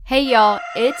Hey y'all,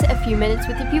 it's A Few Minutes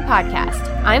with EP podcast.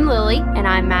 I'm Lily. And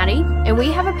I'm Maddie. And we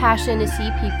have a passion to see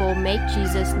people make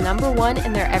Jesus number one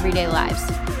in their everyday lives.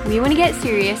 We want to get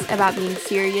serious about being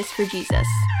serious for Jesus.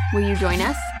 Will you join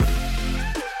us?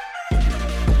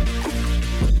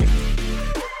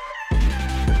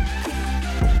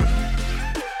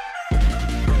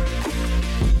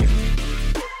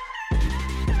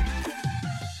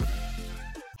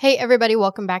 Hey everybody,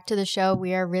 welcome back to the show.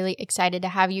 We are really excited to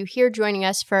have you here joining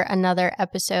us for another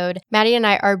episode. Maddie and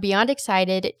I are beyond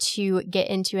excited to get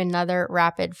into another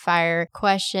rapid fire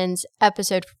questions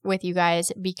episode with you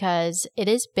guys because it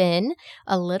has been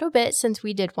a little bit since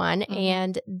we did one,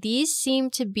 and these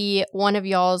seem to be one of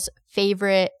y'all's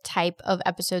favorite type of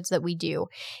episodes that we do.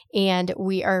 And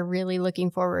we are really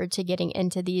looking forward to getting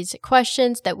into these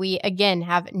questions that we, again,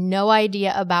 have no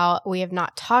idea about. We have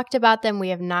not talked about them. We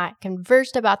have not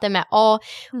conversed about them at all,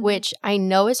 which I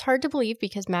know is hard to believe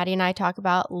because Maddie and I talk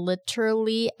about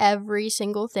literally every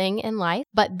single thing in life.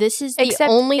 But this is the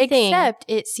only thing. Except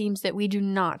it seems that we do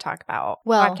not talk about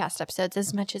podcast episodes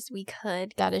as much as we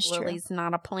could. That is true. Lily's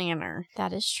not a planner.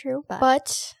 That is true.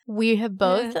 But we have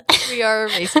both. We are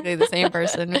basically the same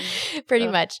person. Pretty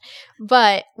much.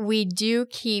 But we do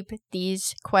keep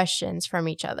these questions from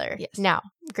each other. Yes. Now,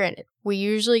 granted, we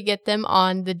usually get them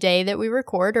on the day that we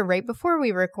record or right before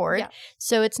we record. Yeah.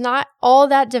 So it's not all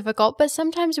that difficult, but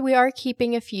sometimes we are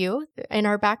keeping a few in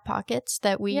our back pockets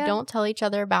that we don't tell each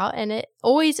other about. And it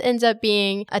always ends up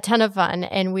being a ton of fun.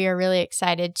 And we are really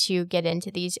excited to get into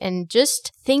these and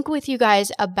just think with you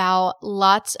guys about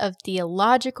lots of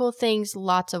theological things,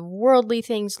 lots of worldly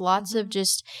things, lots of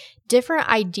just different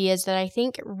ideas that I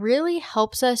think really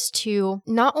helps us to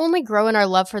not only grow in our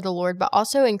love for the Lord, but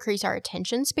also increase our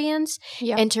attention spans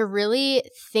and to really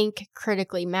think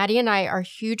critically. Maddie and I are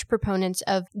huge proponents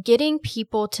of getting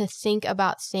people to think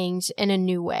about things in a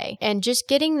new way and just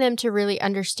getting them to really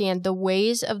understand the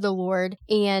ways of the Lord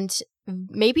and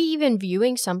maybe even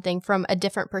viewing something from a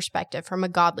different perspective, from a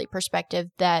godly perspective,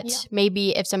 that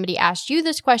maybe if somebody asked you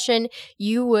this question,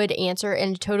 you would answer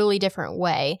in a totally different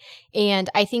way. And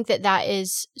I think that that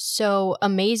is so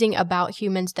amazing about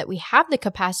humans, that we have the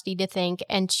capacity to think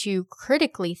and to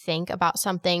critically think about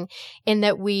something, and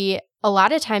that we a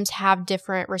lot of times have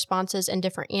different responses and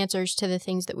different answers to the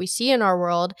things that we see in our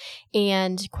world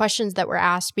and questions that were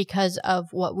asked because of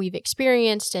what we've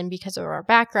experienced and because of our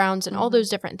backgrounds and all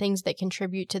those different things that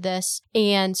contribute to this.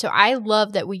 And so I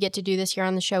love that we get to do this here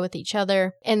on the show with each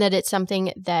other, and that it's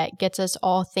something that gets us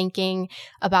all thinking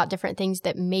about different things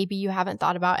that maybe you haven't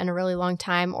thought about in a really long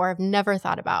time or have never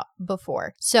thought about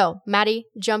before. So Maddie,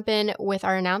 jump in with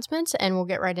our announcements and we'll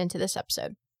get right into this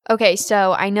episode. Okay,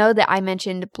 so I know that I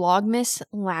mentioned Vlogmas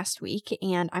last week,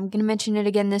 and I'm going to mention it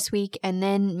again this week, and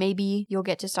then maybe you'll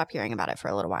get to stop hearing about it for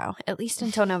a little while, at least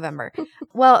until November.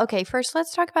 Well, okay, first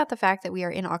let's talk about the fact that we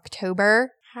are in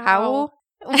October.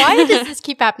 Why does this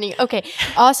keep happening? Okay.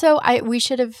 Also, we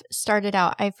should have started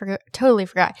out. Totally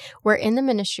forgot. We're in the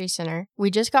ministry center. We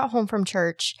just got home from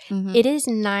church. It is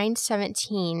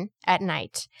 9:17 at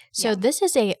night. So this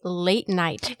is a late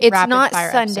night. It's not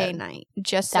Sunday episode. night,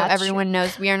 just so everyone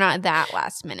knows we are not that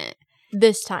last minute.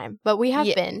 This time, but we have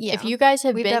been. Yeah. If you guys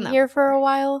have been here for a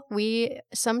while, we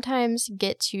sometimes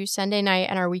get to Sunday night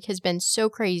and our week has been so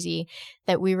crazy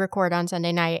that we record on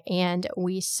Sunday night and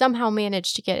we somehow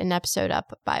manage to get an episode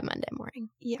up by Monday morning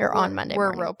or on Monday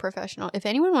morning. We're real professional. If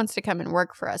anyone wants to come and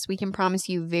work for us, we can promise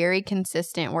you very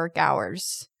consistent work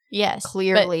hours. Yes.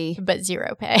 Clearly. But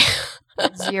zero pay.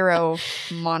 Zero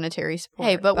monetary support.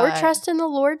 Hey, but we're trusting the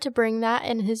Lord to bring that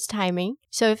in His timing.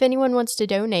 So if anyone wants to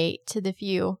donate to the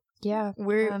few,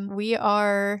 we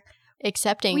are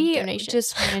accepting donations. We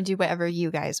just want to do whatever you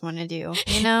guys want to do,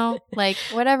 you know? Like,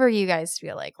 whatever you guys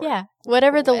feel like.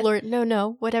 Whatever the Lord,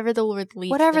 whatever the Lord leads.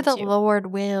 Whatever the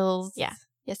Lord wills. Yeah.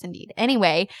 Yes, indeed.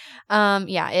 Anyway,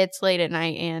 it's late at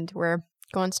night and we're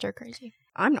going stir crazy.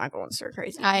 I'm not going stir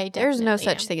crazy. There's no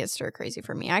such thing as stir crazy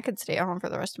for me. I could stay at home for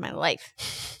the rest of my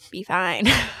life. Be fine.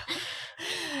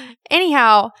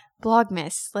 Anyhow,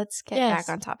 Vlogmas. Let's get back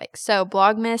on topic. So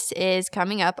Vlogmas is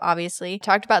coming up, obviously.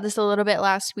 Talked about this a little bit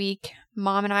last week.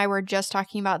 Mom and I were just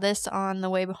talking about this on the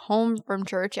way home from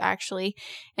church, actually,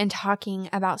 and talking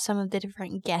about some of the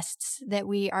different guests that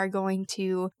we are going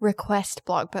to request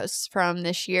blog posts from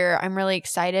this year. I'm really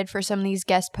excited for some of these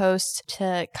guest posts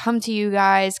to come to you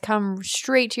guys, come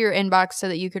straight to your inbox so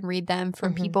that you can read them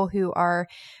from people who are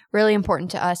really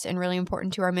important to us and really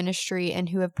important to our ministry and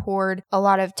who have poured a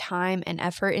lot of time and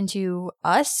effort into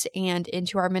us and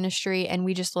into our ministry. And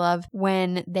we just love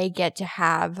when they get to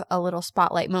have a little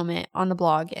spotlight moment on the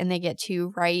blog, and they get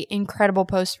to write incredible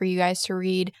posts for you guys to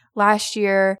read. Last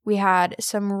year, we had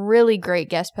some really great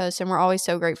guest posts, and we're always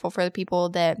so grateful for the people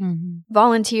that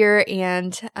volunteer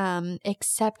and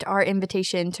accept our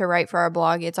invitation to write for our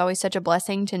blog. It's always such a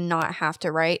blessing to not have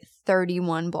to write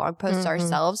 31 blog posts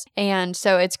ourselves. And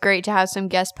so it's great to have some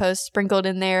guest posts sprinkled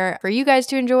in there for you guys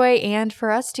to enjoy and for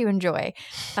us to enjoy,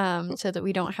 so that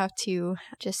we don't have to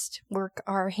just work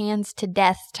our hands to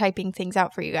death typing things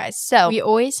out for you guys. So we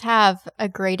always have a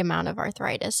great amount of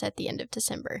arthritis at the end of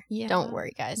December. Yeah. Don't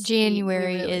worry, guys.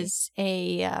 January is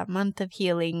a month of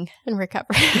healing and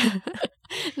recovery.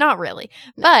 Not really,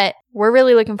 but we're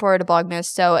really looking forward to Blogmas.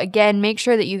 So again, make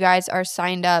sure that you guys are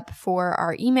signed up for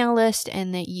our email list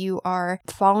and that you are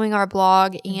following our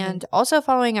blog and also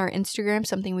following our Instagram.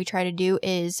 Something we try to do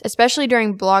is, especially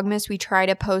during Blogmas, we try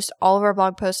to post all of our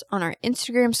blog posts on our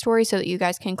Instagram story so that you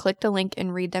guys can click the link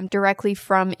and read them directly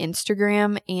from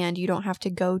Instagram, and you don't have to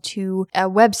go to a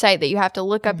website that you have to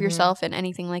look up yourself and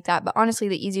anything like that. But honestly,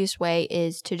 the easiest way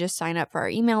is to just sign up for our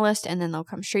email list, and then they'll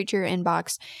come straight to your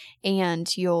inbox and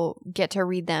you'll get to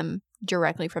read them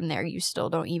directly from there. You still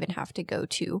don't even have to go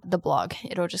to the blog.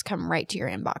 It'll just come right to your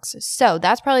inboxes. So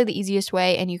that's probably the easiest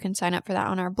way, and you can sign up for that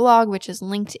on our blog, which is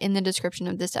linked in the description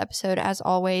of this episode as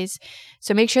always.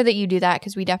 So make sure that you do that,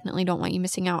 because we definitely don't want you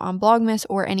missing out on Blogmas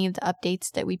or any of the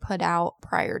updates that we put out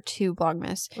prior to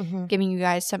Blogmas, giving you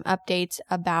guys some updates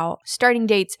about starting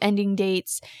dates, ending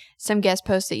dates, some guest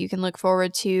posts that you can look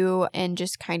forward to, and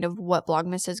just kind of what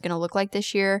Blogmas is going to look like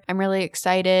this year. I'm really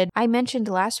excited. I mentioned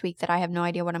last week that I have no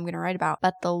idea what I'm going to write about,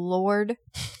 but the Lord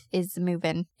is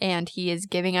moving and he is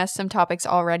giving us some topics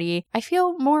already. I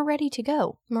feel more ready to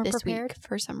go this week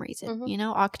for some reason. You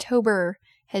know, October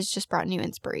has just brought new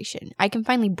inspiration. I can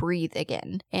finally breathe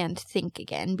again and think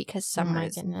again because summer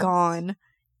is gone.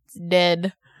 It's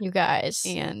dead. You guys.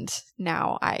 And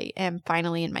now I am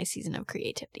finally in my season of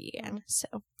creativity again. So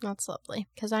that's lovely,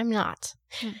 because I'm not.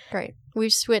 Great.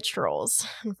 We've switched roles,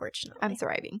 unfortunately. I'm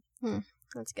thriving.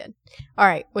 That's good. All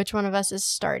right. Which one of us is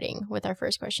starting with our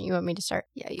first question? You want me to start?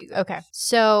 Yeah, you go. Okay.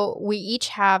 So we each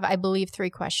have, I believe, 3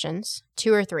 questions,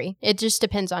 2 or 3. It just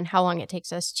depends on how long it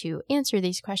takes us to answer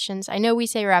these questions. I know we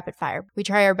say rapid fire. We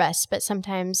try our best, but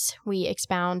sometimes we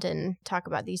expound and talk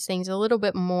about these things a little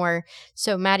bit more.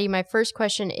 So Maddie, my first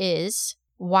question is,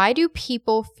 why do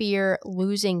people fear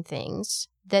losing things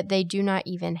that they do not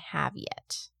even have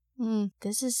yet?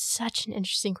 This is such an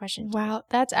interesting question. Wow,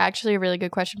 that's actually a really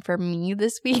good question for me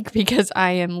this week, because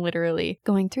I am literally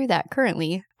going through that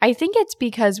currently. I think it's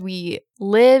because we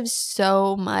live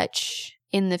so much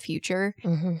in the future.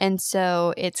 And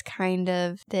so it's kind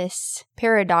of this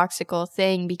paradoxical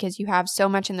thing, because you have so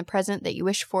much in the present that you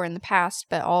wish for in the past,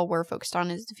 but all we're focused on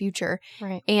is the future.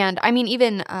 Right. And I mean,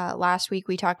 even last week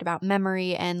we talked about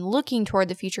memory and looking toward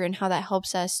the future and how that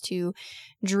helps us to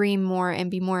dream more and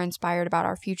be more inspired about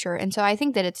our future. And so I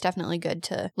think that it's definitely good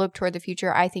to look toward the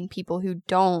future. I think people who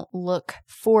don't look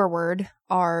forward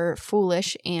are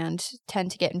foolish and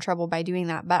tend to get in trouble by doing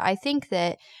that. But I think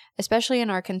that especially in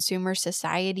our consumer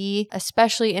society,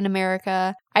 especially in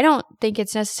America, I don't think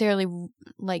it's necessarily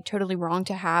like totally wrong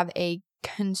to have a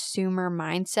consumer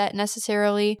mindset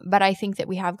necessarily, but I think that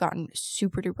we have gotten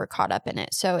super duper caught up in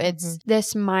it. So it's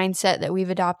this mindset that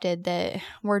we've adopted that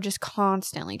we're just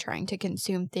constantly trying to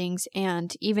consume things,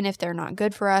 and even if they're not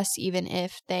good for us, even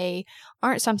if they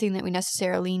aren't something that we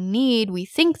necessarily need, we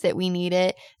think that we need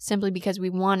it simply because we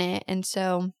want it. And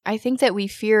so I think that we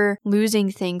fear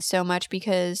losing things so much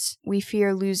because we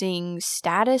fear losing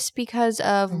status because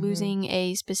of losing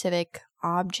a specific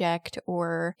object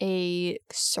or a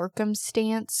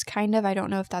circumstance, kind of. I don't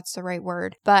know if that's the right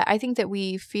word, but I think that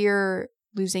we fear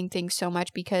losing things so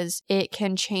much because it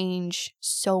can change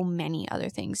so many other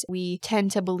things. We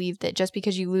tend to believe that just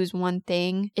because you lose one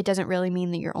thing, it doesn't really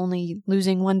mean that you're only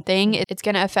losing one thing. It's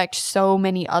going to affect so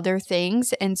many other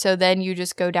things. And so then you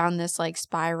just go down this like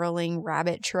spiraling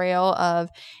rabbit trail of,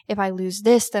 if I lose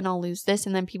this, then I'll lose this,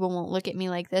 and then people won't look at me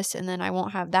like this, and then I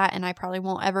won't have that, and I probably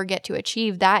won't ever get to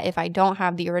achieve that if I don't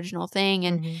have the original thing.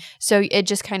 And so it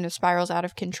just kind of spirals out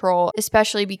of control,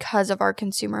 especially because of our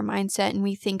consumer mindset. And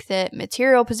we think that material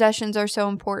possessions are so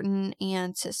important,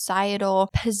 and societal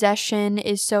possession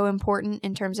is so important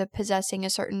in terms of possessing a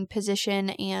certain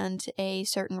position and a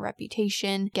certain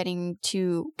reputation, getting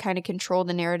to kind of control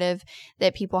the narrative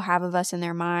that people have of us in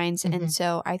their minds. And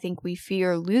so I think we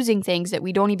fear losing things that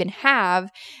we don't even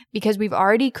have because we've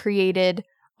already created,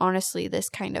 honestly, this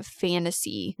kind of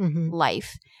fantasy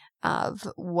life of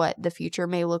what the future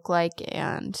may look like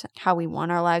and how we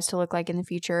want our lives to look like in the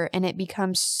future. And it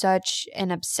becomes such an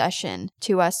obsession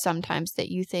to us sometimes that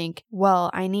you think,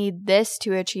 well, I need this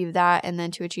to achieve that, and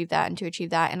then to achieve that, and to achieve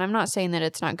that. And I'm not saying that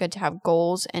it's not good to have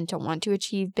goals and to want to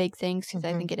achieve big things, because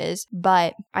I think it is.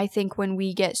 But I think when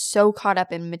we get so caught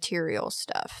up in material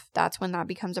stuff, that's when that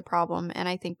becomes a problem. And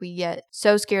I think we get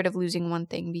so scared of losing one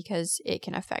thing because it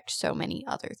can affect so many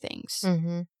other things.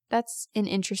 That's an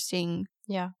interesting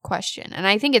question. And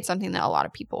I think it's something that a lot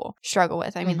of people struggle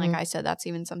with. I mean, like I said, that's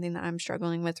even something that I'm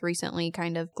struggling with recently,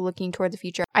 kind of looking toward the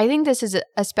future. I think this is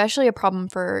especially a problem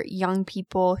for young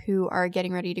people who are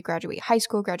getting ready to graduate high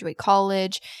school, graduate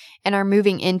college, and are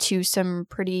moving into some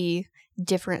pretty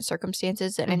different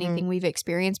circumstances than anything we've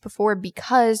experienced before,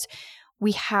 because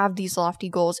we have these lofty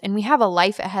goals and we have a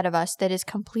life ahead of us that is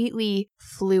completely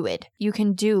fluid. You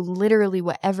can do literally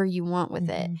whatever you want with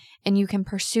it, and you can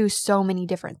pursue so many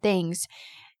different things.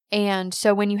 And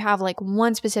so when you have like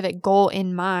one specific goal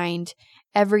in mind,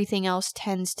 everything else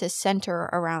tends to center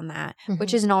around that,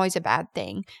 which isn't always a bad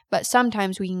thing. But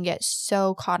sometimes we can get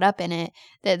so caught up in it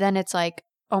that then it's like,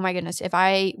 oh my goodness, if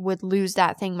I would lose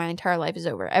that thing, my entire life is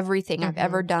over. Everything I've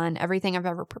ever done, everything I've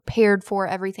ever prepared for,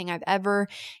 everything I've ever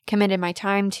committed my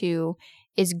time to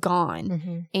is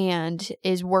gone and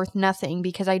is worth nothing,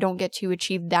 because I don't get to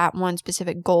achieve that one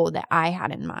specific goal that I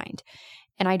had in mind.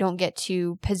 And I don't get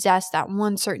to possess that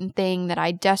one certain thing that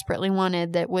I desperately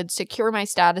wanted that would secure my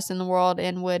status in the world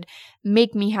and would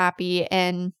make me happy.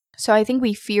 And so I think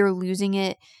we fear losing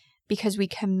it because we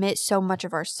commit so much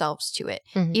of ourselves to it.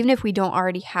 Even if we don't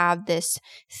already have this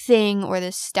thing or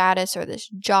this status or this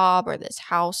job or this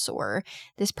house or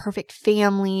this perfect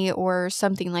family or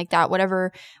something like that,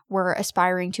 whatever we're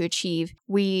aspiring to achieve,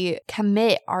 we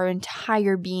commit our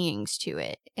entire beings to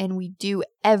it and we do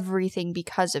everything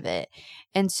because of it.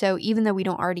 And so even though we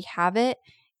don't already have it,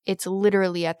 it's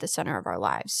literally at the center of our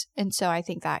lives. And so I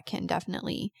think that can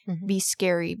definitely be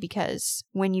scary, because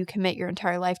when you commit your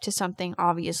entire life to something,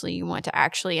 obviously you want to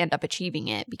actually end up achieving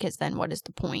it, because then what is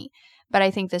the point? But I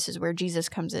think this is where Jesus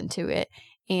comes into it.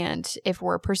 And if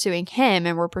we're pursuing him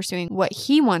and we're pursuing what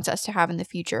he wants us to have in the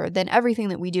future, then everything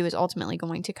that we do is ultimately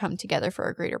going to come together for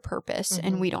a greater purpose.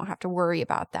 And we don't have to worry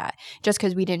about that. Just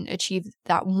because we didn't achieve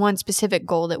that one specific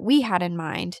goal that we had in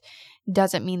mind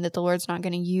doesn't mean that the Lord's not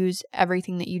going to use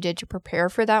everything that you did to prepare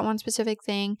for that one specific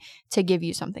thing to give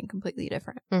you something completely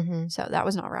different. So that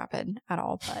was not rapid at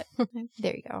all, but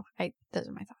there you go. Those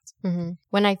are my thoughts.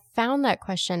 When I found that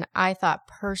question, I thought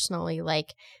personally,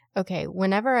 like, okay,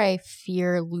 whenever I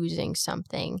fear losing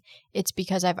something, it's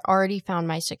because I've already found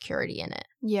my security in it.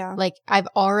 Yeah. Like I've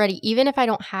already, even if I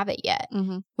don't have it yet,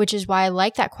 which is why I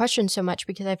like that question so much,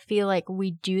 because I feel like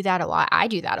we do that a lot. I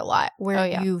do that a lot,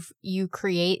 where you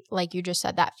create, like you just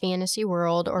said, that fantasy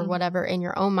world or whatever in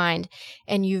your own mind,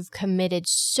 and you've committed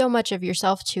so much of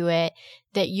yourself to it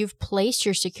that you've placed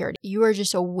your security. You are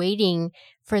just awaiting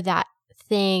for that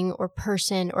thing or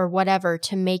person or whatever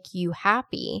to make you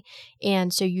happy.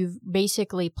 And so you've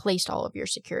basically placed all of your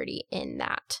security in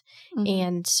that.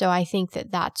 And so I think that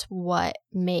that's what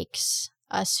makes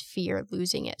us fear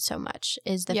losing it so much,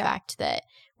 is the fact that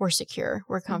we're secure,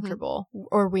 we're comfortable,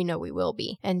 or we know we will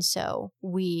be. And so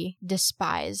we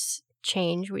despise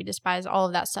change. We despise all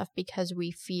of that stuff because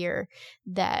we fear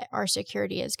that our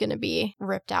security is going to be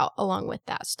ripped out along with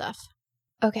that stuff.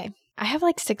 Okay. I have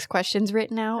like 6 questions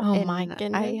written out. Oh my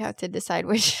goodness. I have to decide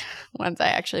which ones I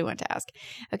actually want to ask.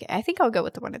 Okay, I think I'll go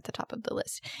with the one at the top of the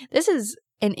list. This is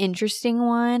an interesting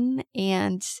one,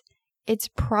 and it's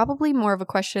probably more of a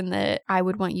question that I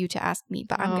would want you to ask me,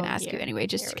 but I'm going to ask you anyway,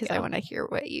 just because I want to hear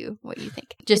what you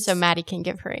think. Just so Maddie can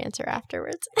give her answer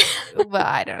afterwards. Well,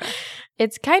 I don't know.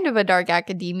 It's kind of a dark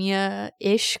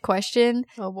academia-ish question,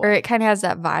 or it kind of has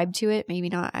that vibe to it. Maybe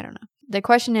not. I don't know. The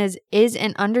question is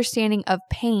an understanding of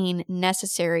pain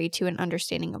necessary to an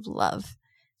understanding of love?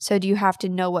 So do you have to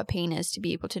know what pain is to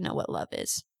be able to know what love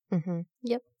is?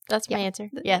 Yep. That's my answer.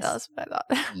 Yes. That's what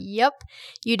I thought. Yep.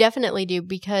 You definitely do,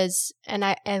 because, and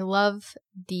I love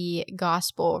the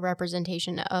gospel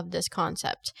representation of this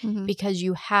concept, because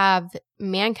you have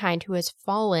mankind who has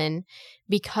fallen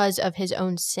because of his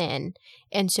own sin.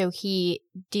 And so he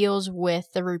deals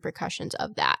with the repercussions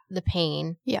of that, the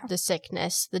pain, the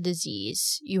sickness, the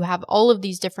disease. You have all of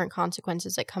these different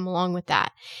consequences that come along with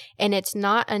that. And it's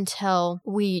not until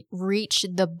we reach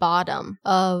the bottom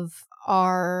of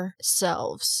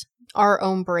ourselves, our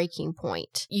own breaking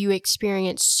point. You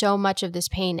experience so much of this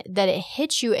pain that it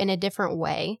hits you in a different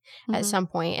way at some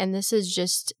point. And this is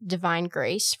just divine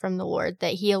grace from the Lord,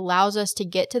 that he allows us to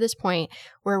get to this point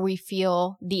where we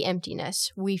feel the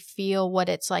emptiness. We feel what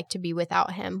it's like to be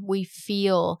without him. We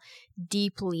feel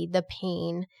deeply the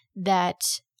pain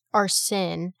that our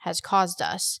sin has caused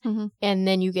us. And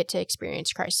then you get to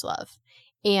experience Christ's love.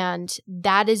 And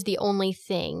that is the only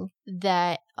thing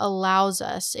that allows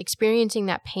us, experiencing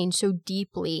that pain so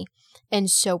deeply and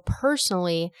so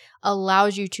personally,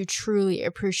 allows you to truly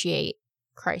appreciate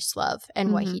Christ's love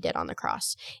and what he did on the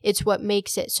cross. It's what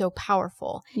makes it so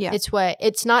powerful. Yeah.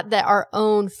 It's not that our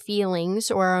own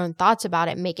feelings or our own thoughts about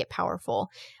it make it powerful.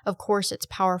 Of course, it's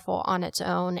powerful on its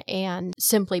own, and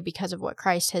simply because of what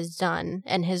Christ has done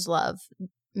and his love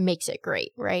makes it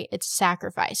great, right? It's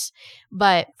sacrifice.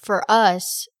 But for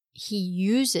us, he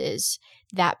uses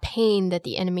that pain that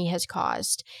the enemy has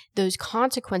caused, those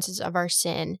consequences of our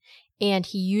sin, and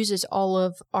he uses all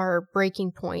of our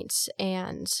breaking points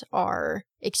and our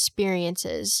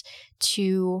experiences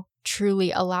to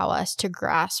truly allow us to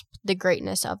grasp the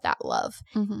greatness of that love.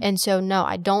 And so, no,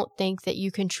 I don't think that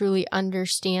you can truly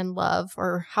understand love.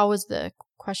 Or how was the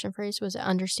question phrased? Was it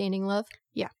understanding love?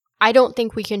 Yeah. I don't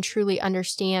think we can truly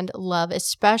understand love,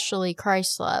 especially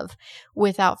Christ's love,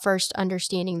 without first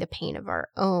understanding the pain of our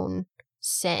own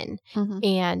sin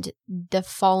and the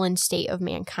fallen state of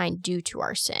mankind due to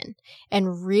our sin,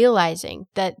 and realizing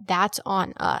that that's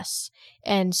on us.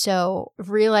 And so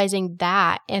realizing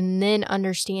that, and then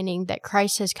understanding that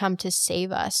Christ has come to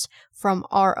save us from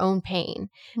our own pain,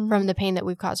 from the pain that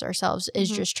we've caused ourselves,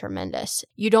 is just tremendous.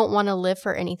 You don't want to live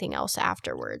for anything else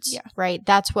afterwards, right?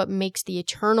 That's what makes the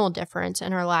eternal difference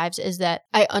in our lives, is that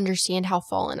I understand how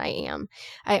fallen I am.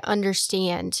 I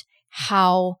understand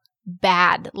how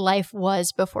bad life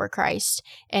was before Christ,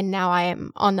 and now I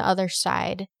am on the other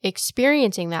side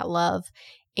experiencing that love,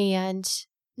 and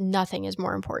nothing is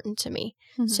more important to me.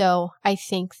 So I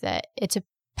think that it's a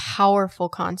powerful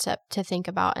concept to think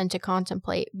about and to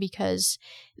contemplate, because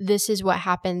this is what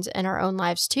happens in our own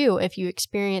lives too. If you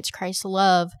experience Christ's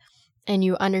love and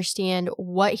you understand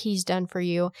what he's done for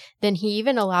you, then he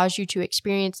even allows you to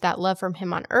experience that love from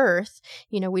him on earth.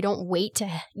 You know, we don't wait to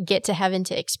get to heaven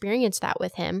to experience that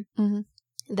with him.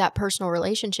 That personal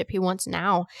relationship he wants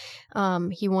now.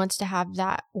 He wants to have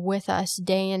that with us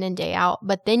day in and day out.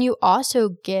 But then you also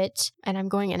get, and I'm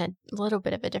going in a little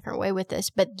bit of a different way with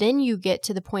this, but then you get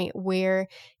to the point where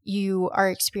you are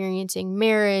experiencing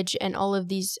marriage and all of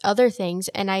these other things.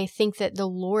 And I think that the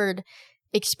Lord,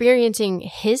 experiencing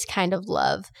his kind of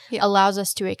love, allows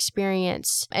us to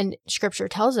experience, and scripture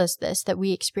tells us this, that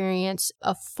we experience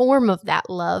a form of that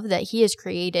love that he has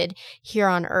created here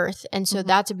on earth. And so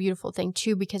that's a beautiful thing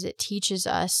too, because it teaches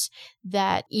us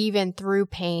that even through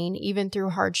pain, even through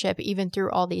hardship, even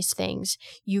through all these things,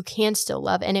 you can still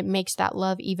love. And it makes that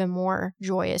love even more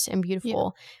joyous and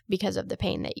beautiful because of the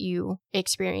pain that you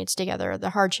experience together,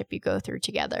 the hardship you go through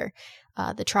together,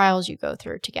 the trials you go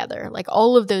through together. Like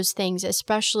all of those things,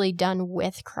 especially done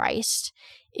with Christ,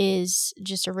 is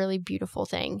just a really beautiful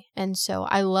thing. And so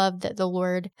I love that the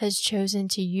Lord has chosen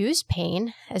to use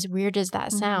pain, as weird as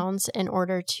that sounds, in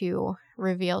order to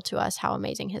reveal to us how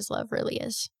amazing his love really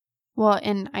is. Well,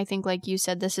 and I think, like you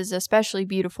said, this is especially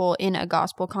beautiful in a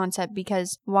gospel concept,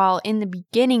 because while in the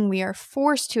beginning we are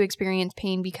forced to experience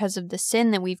pain because of the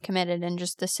sin that we've committed and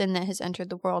just the sin that has entered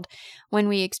the world, when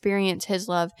we experience his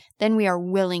love, then we are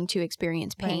willing to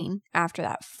experience pain after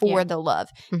that for the love,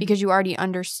 because you already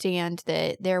understand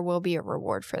that there will be a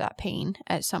reward for that pain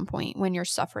at some point when you're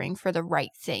suffering for the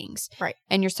right things. Right.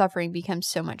 And your suffering becomes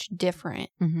so much different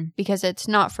because it's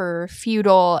not for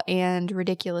futile and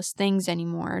ridiculous things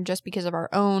anymore, just because of our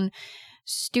own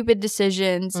stupid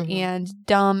decisions and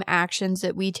dumb actions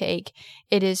that we take.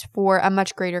 It is for a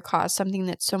much greater cause, something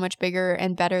that's so much bigger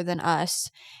and better than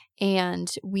us.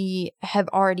 And we have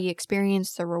already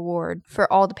experienced the reward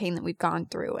for all the pain that we've gone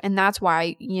through. And that's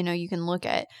why, you know, you can look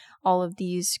at all of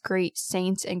these great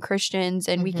saints and Christians,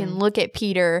 and we can look at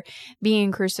Peter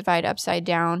being crucified upside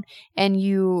down, and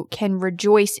you can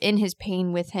rejoice in his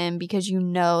pain with him, because you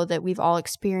know that we've all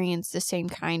experienced the same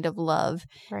kind of love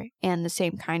and the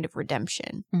same kind of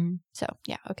redemption. So,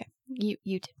 yeah, okay. You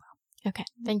did well. Okay,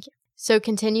 thank you. So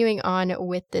continuing on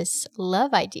with this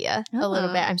love idea a little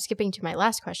bit, I'm skipping to my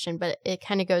last question, but it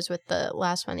kind of goes with the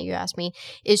last one that you asked me.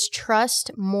 Is trust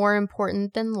more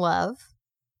important than love,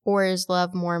 or is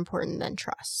love more important than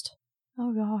trust?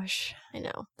 Oh, gosh. I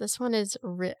know. This one is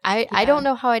I don't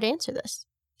know how I'd answer this.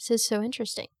 This is so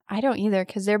interesting. I don't either,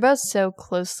 because they're both so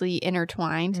closely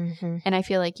intertwined. And I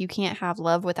feel like you can't have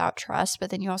love without trust,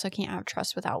 but then you also can't have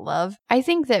trust without love. I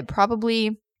think that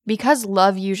probably because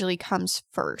love usually comes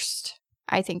first,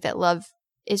 I think that love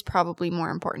is probably more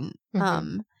important.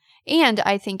 And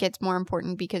I think it's more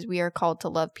important because we are called to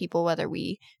love people whether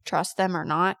we trust them or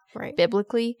not. Right.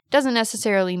 Biblically. Doesn't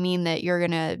necessarily mean that you're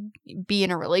going to be in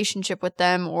a relationship with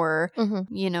them or,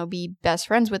 be best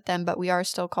friends with them, but we are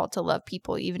still called to love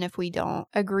people even if we don't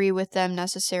agree with them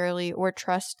necessarily or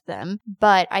trust them.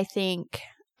 But I think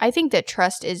that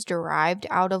trust is derived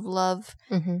out of love.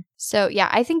 So, yeah,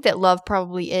 I think that love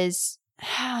probably is,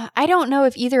 I don't know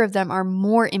if either of them are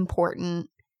more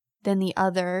important than the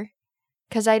other.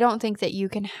 Because I don't think that you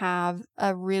can have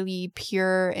a really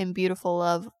pure and beautiful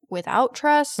love without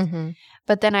trust.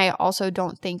 But then I also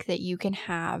don't think that you can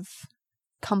have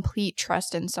complete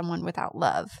trust in someone without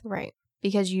love. Right.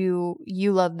 Because you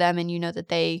love them and you know that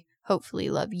they hopefully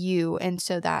love you. And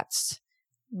so that's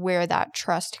where that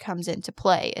trust comes into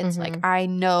play. It's like, I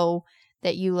know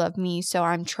that you love me, so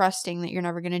I'm trusting that you're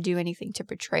never going to do anything to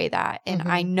betray that. And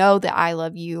I know that I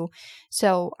love you,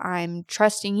 so I'm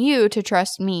trusting you to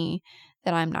trust me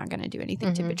that I'm not going to do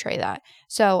anything to betray that.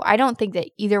 So I don't think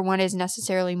that either one is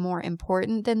necessarily more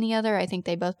important than the other. I think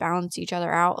they both balance each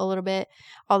other out a little bit.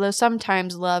 Although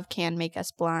sometimes love can make us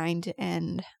blind,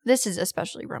 and this is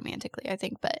especially romantically, I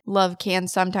think, but love can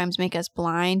sometimes make us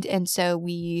blind. And so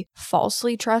we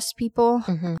falsely trust people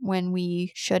when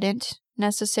we shouldn't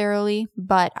necessarily.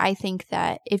 But I think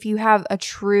that if you have a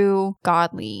true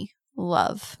godly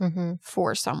love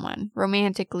for someone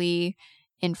romantically,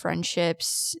 in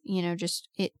friendships, just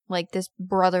it like this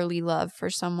brotherly love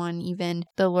for someone, even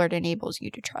the Lord enables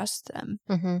you to trust them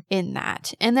in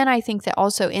that. And then I think that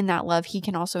also in that love, he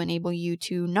can also enable you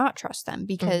to not trust them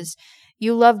because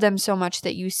you love them so much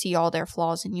that you see all their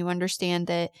flaws and you understand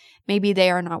that maybe they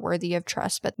are not worthy of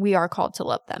trust, but we are called to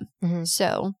love them.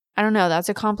 So I don't know. That's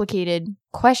a complicated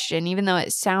question, even though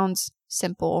it sounds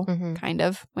simple kind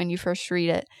of when you first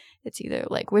read it. It's either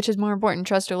like, which is more important,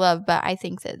 trust or love? But I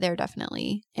think that they're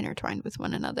definitely intertwined with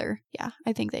one another. Yeah,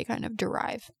 I think they kind of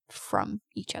derive from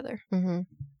each other.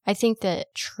 I think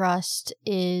that trust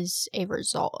is a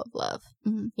result of love,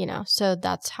 so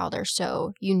that's how they're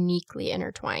so uniquely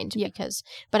intertwined.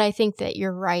 But I think that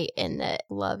you're right in that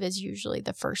love is usually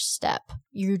the first step.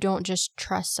 You don't just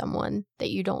trust someone that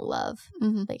you don't love.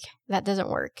 Like that doesn't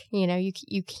work.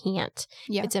 You can't.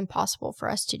 It's impossible for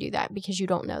us to do that because you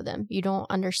don't know them. You don't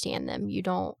understand them. You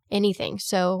don't anything.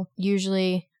 So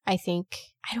usually I think,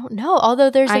 I don't know, although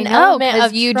there's an element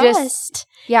of trust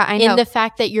in the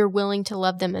fact that you're willing to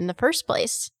love them in the first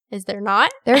place. Is there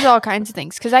not? There's all kinds of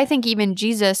things. Because I think even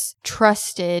Jesus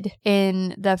trusted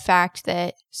in the fact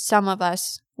that some of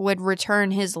us would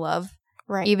return his love,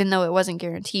 right? Even though it wasn't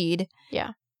guaranteed.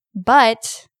 Yeah.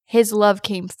 But his love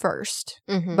came first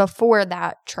before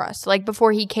that trust. Like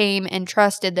before he came and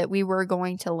trusted that we were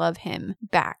going to love him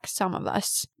back, some of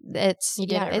us. It's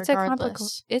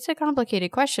a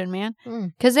complicated question, man.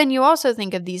 Because then you also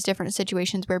think of these different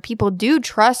situations where people do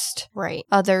trust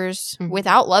others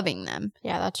without loving them.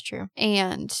 Yeah, that's true.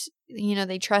 And,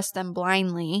 they trust them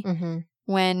blindly.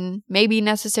 When maybe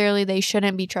necessarily they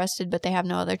shouldn't be trusted, but they have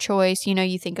no other choice.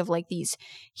 You think of like these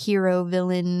hero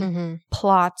villain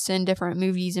plots in different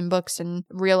movies and books and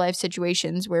real life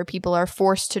situations where people are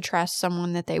forced to trust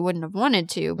someone that they wouldn't have wanted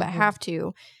to, but have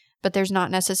to. But there's not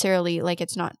necessarily, like,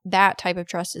 it's not, that type of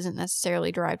trust isn't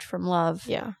necessarily derived from love.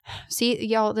 Yeah. See,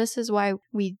 y'all, this is why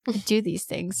we do these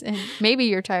things. And maybe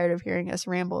you're tired of hearing us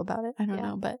ramble about it. I don't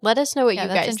know, but let us know what you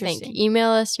guys think. Email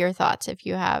us your thoughts if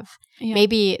you have.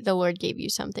 Maybe the Lord gave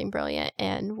you something brilliant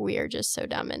and we are just so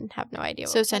dumb and have no idea.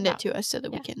 So send it to us so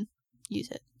that we can use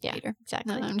it later.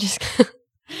 Exactly. No, I'm just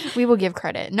we will give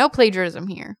credit. No plagiarism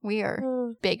here. We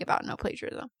are big about no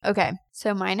plagiarism. Okay.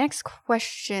 So my next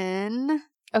question.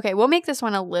 Okay, we'll make this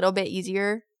one a little bit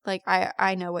easier. Like,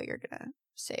 I know what you're going to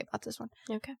say about this one.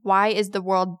 Okay. Why is the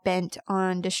world bent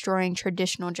on destroying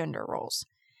traditional gender roles?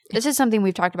 This is something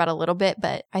we've talked about a little bit,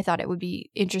 but I thought it would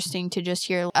be interesting to just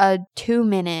hear a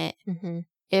 2-minute,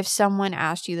 if someone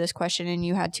asked you this question and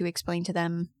you had to explain to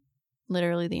them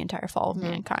literally the entire fall of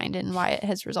mankind and why it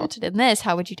has resulted in this,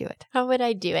 how would you do it? How would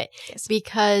I do it? Yes.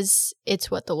 Because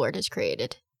it's what the Lord has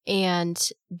created. And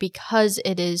because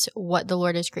it is what the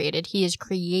Lord has created, he has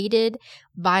created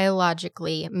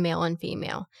biologically male and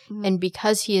female. And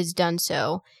because he has done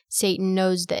so, Satan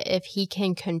knows that if he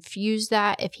can confuse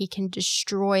that, if he can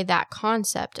destroy that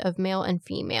concept of male and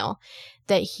female,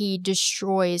 that he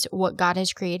destroys what God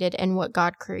has created and what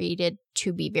God created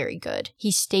to be very good.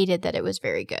 He stated that it was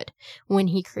very good when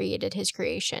he created his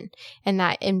creation, and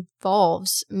that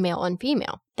involves male and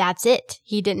female. That's it.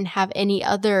 He didn't have any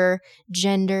other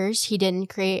genders. He didn't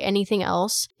create anything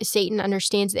else. Satan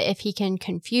understands that if he can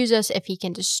confuse us, if he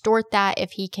can distort that,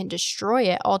 if he can destroy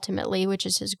it ultimately, which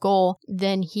is his goal,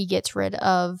 then he gets rid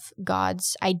of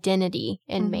God's identity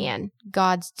in man,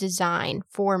 God's design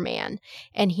for man.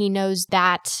 And he knows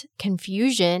that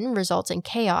confusion results in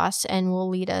chaos and will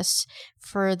lead us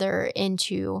further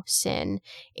into sin,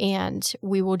 and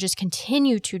we will just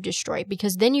continue to destroy,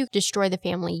 because then you destroy the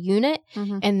family unit,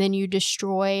 and then you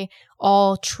destroy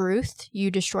all truth. You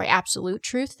destroy absolute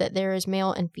truth, that there is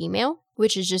male and female,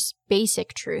 which is just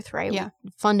basic truth, right? Yeah.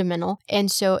 Fundamental.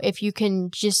 And so if you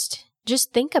can just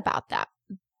think about that,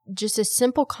 just a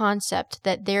simple concept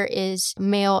that there is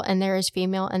male and there is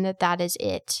female, and that is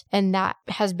it. And that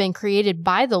has been created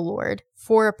by the Lord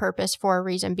for a purpose, for a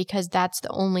reason, because that's the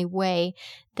only way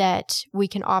that we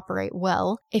can operate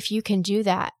well. If you can do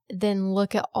that, then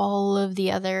look at all of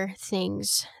the other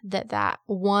things that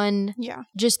one,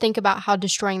 just think about how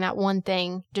destroying that one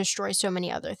thing destroys so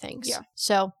many other things. Yeah.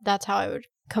 So that's how I would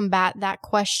combat that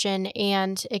question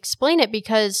and explain it,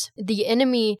 because the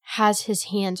enemy has his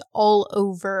hands all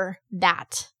over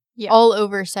that. Yeah. All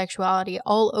over sexuality,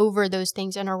 all over those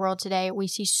things in our world today. We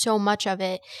see so much of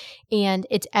it, and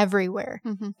it's everywhere.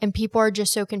 And people are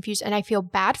just so confused. And I feel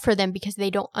bad for them because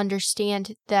they don't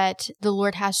understand that the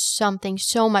Lord has something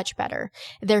so much better.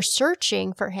 They're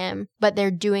searching for him, but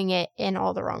they're doing it in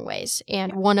all the wrong ways.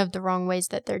 And one of the wrong ways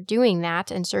that they're doing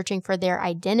that and searching for their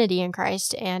identity in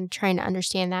Christ and trying to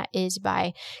understand that is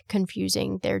by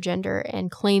confusing their gender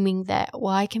and claiming that,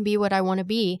 well, I can be what I want to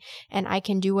be, and I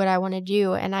can do what I want to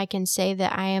do, and I can say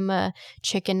that I am a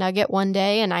chicken nugget one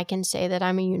day, and I can say that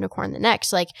I'm a unicorn the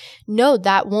next. Like, no,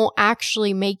 that won't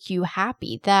actually make you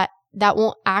happy. That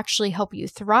won't actually help you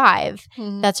thrive.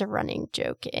 That's a running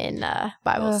joke in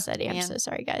Bible study. I'm so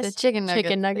sorry, guys. The chicken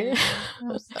nugget.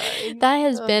 I'm sorry. That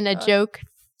has been a joke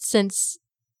since...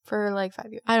 for like 5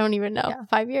 years. I don't even know.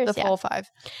 5 years? The full 5.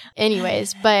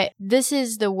 Anyways, but this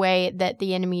is the way that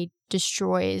the enemy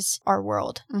destroys our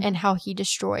world, and how he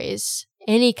destroys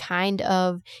any kind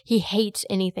of, he hates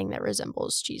anything that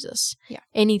resembles Jesus. Yeah.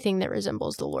 Anything that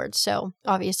resembles the Lord. So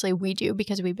obviously we do,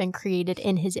 because we've been created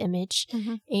in his image,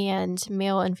 and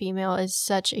male and female is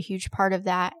such a huge part of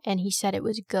that. And he said it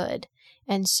was good.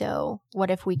 And so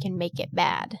what if we can make it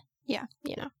bad? Yeah.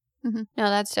 You know? No,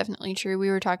 that's definitely true.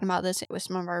 We were talking about this with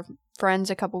some of our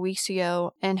friends a couple weeks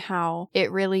ago, and how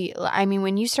it really, I mean,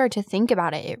 when you start to think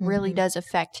about it, it really does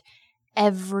affect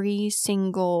every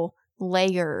single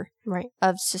layer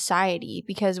of society.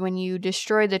 Because when you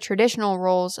destroy the traditional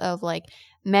roles of like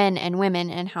men and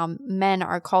women, and how men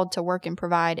are called to work and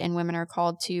provide and women are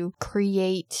called to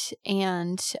create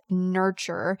and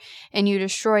nurture, and you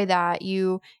destroy that,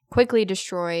 you quickly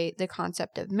destroy the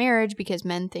concept of marriage, because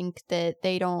men think that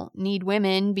they don't need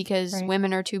women because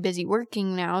women are too busy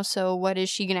working now. So what is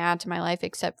she going to add to my life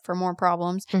except for more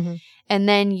problems? And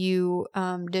then you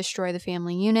destroy the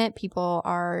family unit. People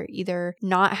are either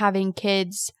not having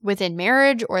kids within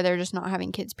marriage, or they're just not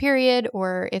having kids, period.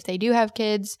 Or if they do have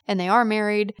kids and they are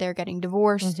married, they're getting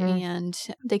divorced, and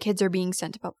the kids are being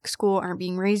sent to public school, aren't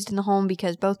being raised in the home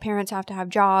because both parents have to have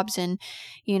jobs, and,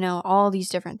 you know, all these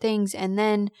different things. And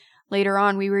then later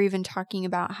on, we were even talking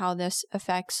about how this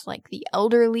affects like the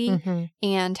elderly,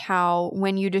 and how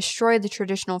when you destroy the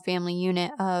traditional family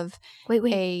unit of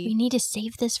we need to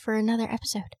save this for another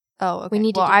episode. Oh,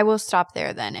 okay. I will stop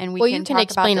there then, and you can talk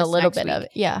explain about a little bit of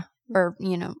it. Yeah. Or,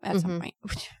 you know, at some point.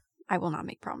 I will not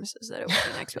make promises that it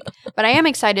will be next week. But I am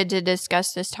excited to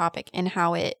discuss this topic and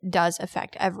how it does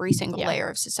affect every single layer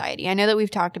of society. I know that we've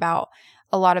talked about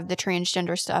a lot of the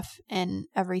transgender stuff and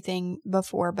everything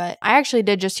before, but I actually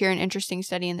did just hear an interesting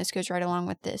study, and this goes right along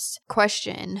with this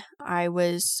question. I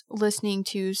was listening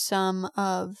to some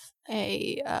of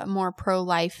a more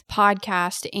pro-life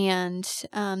podcast, and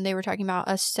they were talking about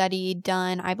a study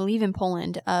done, I believe in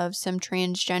Poland, of some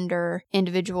transgender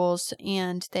individuals,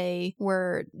 and they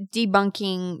were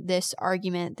debunking this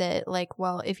argument that, like,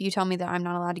 well, if you tell me that I'm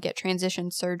not allowed to get transition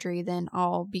surgery, then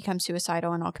I'll become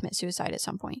suicidal and I'll commit suicide at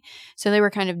some point. So they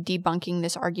were kind of debunking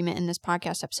this argument in this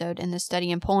podcast episode, and the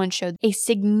study in Poland showed a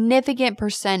significant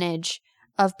percentage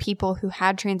of people who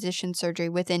had transition surgery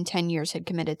within 10 years had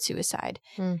committed suicide.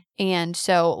 And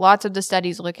so lots of the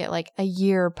studies look at like a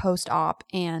year post-op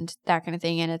and that kind of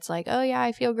thing. And it's like, oh yeah,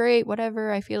 I feel great,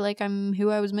 whatever. I feel like I'm who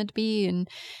I was meant to be. And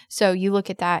so you look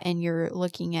at that and you're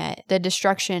looking at the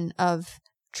destruction of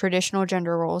traditional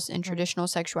gender roles and traditional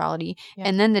sexuality,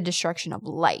 and then the destruction of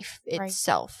life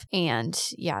itself. And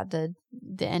yeah, the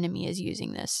enemy is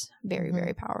using this very,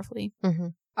 very powerfully.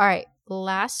 All right,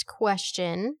 last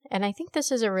question. And I think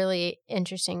this is a really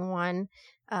interesting one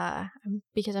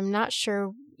because I'm not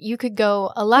sure. You could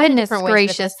go a lot of different ways.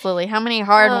 Goodness gracious, Lily. How many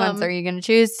hard ones are you going to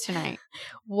choose tonight?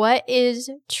 What is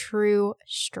true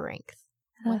strength?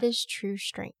 What is true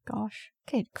strength? Gosh,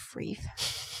 good grief.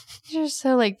 You're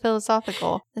so like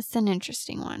philosophical. That's an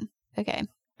interesting one. Okay.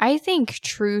 I think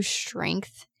true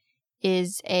strength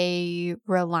is a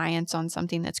reliance on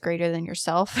something that's greater than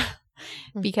yourself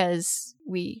because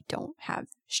we don't have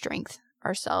strength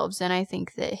ourselves. And I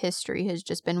think that history has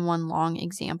just been one long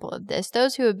example of this.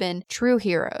 Those who have been true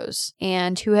heroes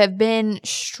and who have been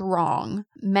strong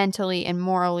mentally and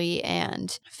morally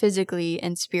and physically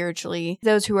and spiritually,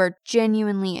 those who are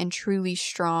genuinely and truly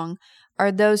strong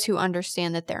are those who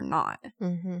understand that they're not.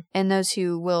 And those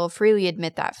who will freely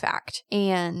admit that fact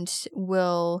and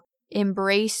will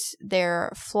embrace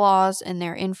their flaws and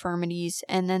their infirmities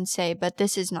and then say, but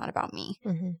this is not about me.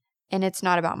 And it's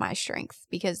not about my strength,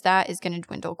 because that is going to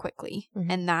dwindle quickly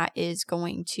and that is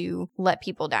going to let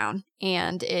people down.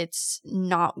 And it's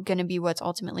not going to be what's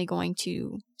ultimately going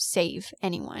to save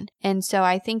anyone. And so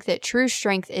I think that true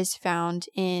strength is found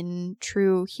in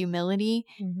true humility,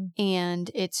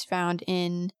 and it's found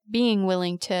in being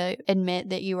willing to admit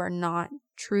that you are not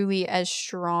truly as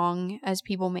strong as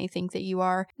people may think that you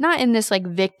are. Not in this like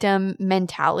victim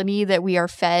mentality that we are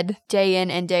fed day in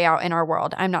and day out in our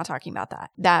world. I'm not talking about that.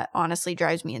 That honestly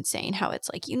drives me insane, how it's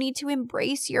like you need to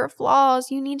embrace your flaws.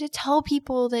 You need to tell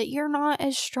people that you're not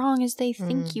as strong as they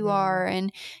think you are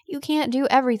and you can't do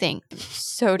everything. I'm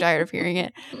so tired of hearing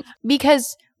it.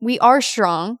 Because we are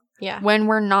strong. When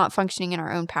we're not functioning in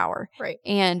our own power.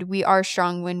 And we are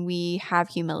strong when we have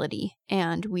humility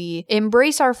and we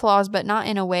embrace our flaws, but not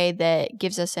in a way that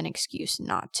gives us an excuse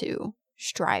not to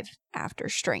strive after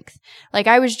strength. Like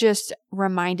I was just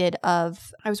reminded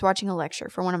of, I was watching a lecture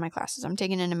for one of my classes. I'm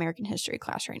taking an American history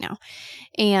class right now.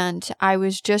 And I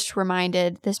was just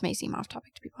reminded, this may seem off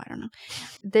topic to people, I don't know.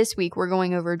 This week we're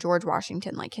going over George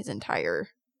Washington, like his entire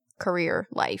career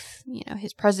life, you know,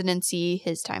 his presidency,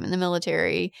 his time in the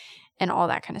military, and all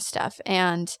that kind of stuff.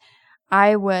 And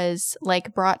I was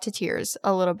like brought to tears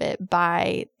a little bit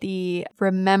by the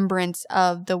remembrance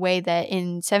of the way that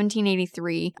in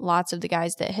 1783, lots of the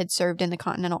guys that had served in the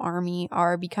Continental Army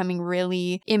are becoming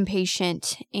really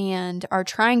impatient and are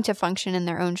trying to function in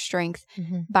their own strength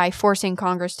by forcing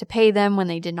Congress to pay them when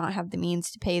they did not have the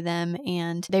means to pay them.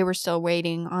 And they were still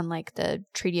waiting on like the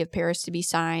Treaty of Paris to be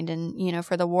signed and, you know,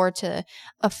 for the war to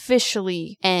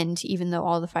officially end, even though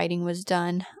all the fighting was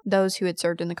done. Those who had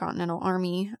served in the Continental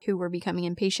Army who were becoming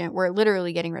impatient were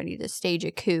literally getting ready to stage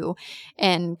a coup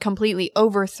and completely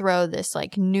overthrow this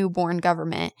like newborn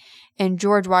government. And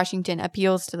George Washington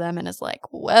appeals to them and is like,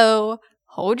 whoa,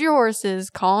 hold your horses,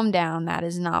 calm down. That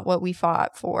is not what we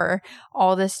fought for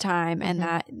all this time, and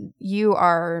that you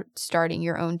are starting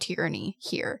your own tyranny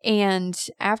here. And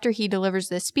after he delivers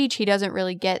this speech, he doesn't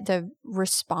really get the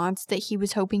response that he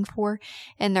was hoping for.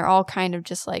 And they're all kind of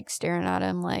just like staring at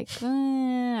him like,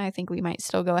 I think we might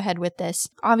still go ahead with this.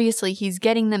 Obviously, he's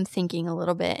getting them thinking a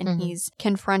little bit and he's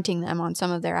confronting them on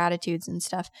some of their attitudes and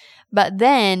stuff. But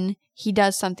then he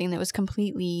does something that was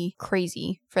completely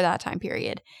crazy for that time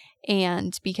period.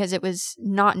 And because it was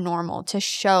not normal to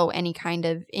show any kind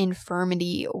of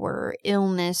infirmity or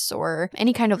illness or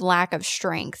any kind of lack of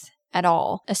strength at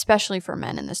all, especially for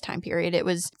men in this time period. It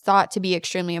was thought to be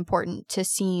extremely important to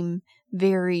seem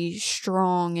very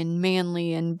strong and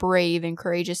manly and brave and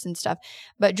courageous and stuff.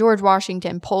 But George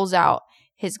Washington pulls out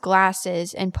his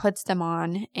glasses and puts them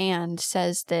on and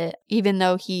says that even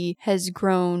though he has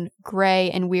grown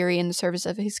gray and weary in the service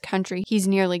of his country, he's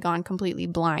nearly gone completely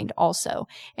blind also.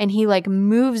 And he like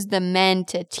moves the men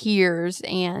to tears,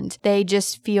 and they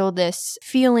just feel this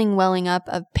feeling welling up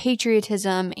of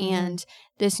patriotism and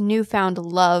this newfound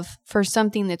love for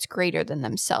something that's greater than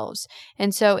themselves.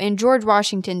 And so in George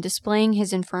Washington displaying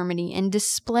his infirmity and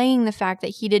displaying the fact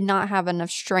that he did not have enough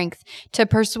strength to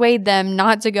persuade them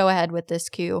not to go ahead with this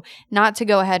coup, not to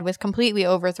go ahead with completely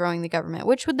overthrowing the government,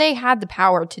 which they had the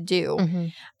power to do.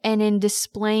 And in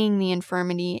displaying the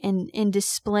infirmity and in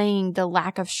displaying the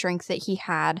lack of strength that he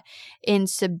had in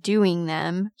subduing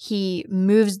them, he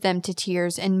moves them to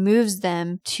tears and moves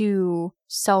them to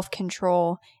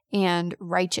self-control and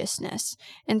righteousness.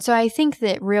 And so I think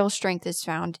that real strength is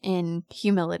found in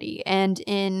humility and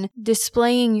in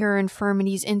displaying your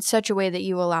infirmities in such a way that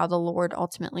you allow the Lord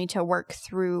ultimately to work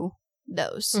through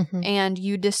those. And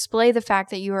you display the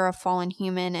fact that you are a fallen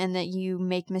human and that you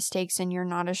make mistakes and you're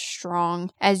not as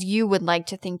strong as you would like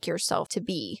to think yourself to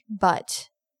be. But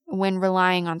when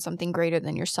relying on something greater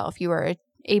than yourself, you are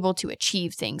able to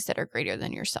achieve things that are greater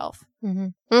than yourself.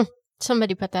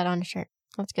 Somebody put that on a shirt.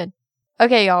 That's good.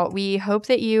 Okay, y'all, we hope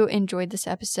that you enjoyed this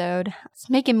episode. It's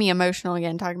making me emotional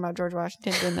again, talking about George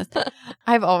Washington doing this.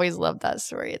 I've always loved that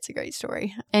story. It's a great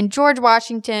story. And George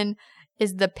Washington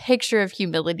is the picture of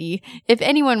humility. If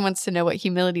anyone wants to know what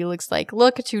humility looks like,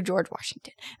 look to George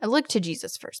Washington. And look to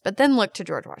Jesus first, but then look to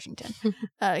George Washington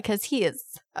because he is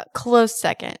a close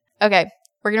second. Okay,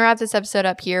 we're going to wrap this episode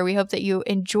up here. We hope that you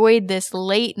enjoyed this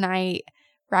late night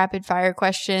rapid fire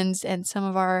questions and some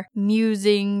of our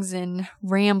musings and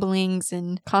ramblings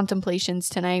and contemplations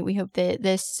tonight. We hope that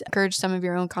this encouraged some of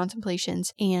your own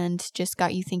contemplations and just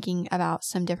got you thinking about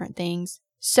some different things.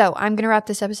 So I'm going to wrap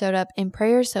this episode up in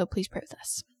prayer, so please pray with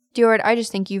us. Dear Lord, I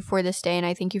just thank you for this day, and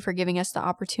I thank you for giving us the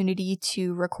opportunity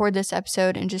to record this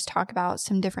episode and just talk about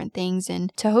some different things and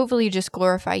to hopefully just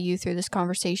glorify you through this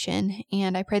conversation.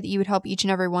 And I pray that you would help each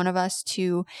and every one of us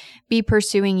to be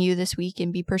pursuing you this week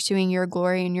and be pursuing your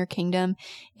glory and your kingdom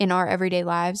in our everyday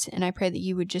lives. And I pray that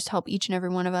you would just help each and every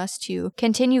one of us to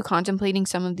continue contemplating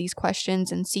some of these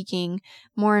questions and seeking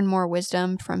more and more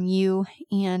wisdom from you.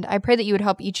 And I pray that you would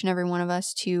help each and every one of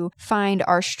us to find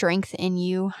our strength in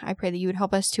you. I pray that you would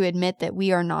help us to admit that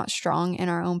we are not strong in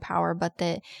our own power, but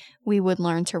that we would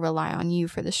learn to rely on you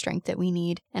for the strength that we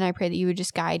need. And I pray that you would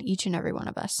just guide each and every one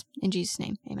of us. In Jesus'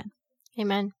 name, amen.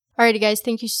 Amen. Alrighty, guys,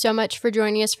 thank you so much for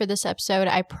joining us for this episode.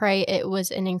 I pray it was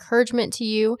an encouragement to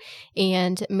you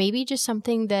and maybe just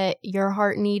something that your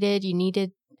heart needed. You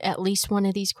needed at least one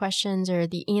of these questions or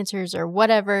the answers or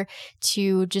whatever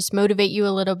to just motivate you a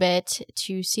little bit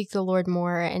to seek the Lord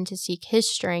more and to seek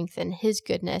his strength and his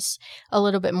goodness a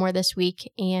little bit more this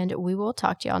week. And we will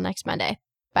talk to y'all next Monday.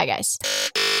 Bye, guys.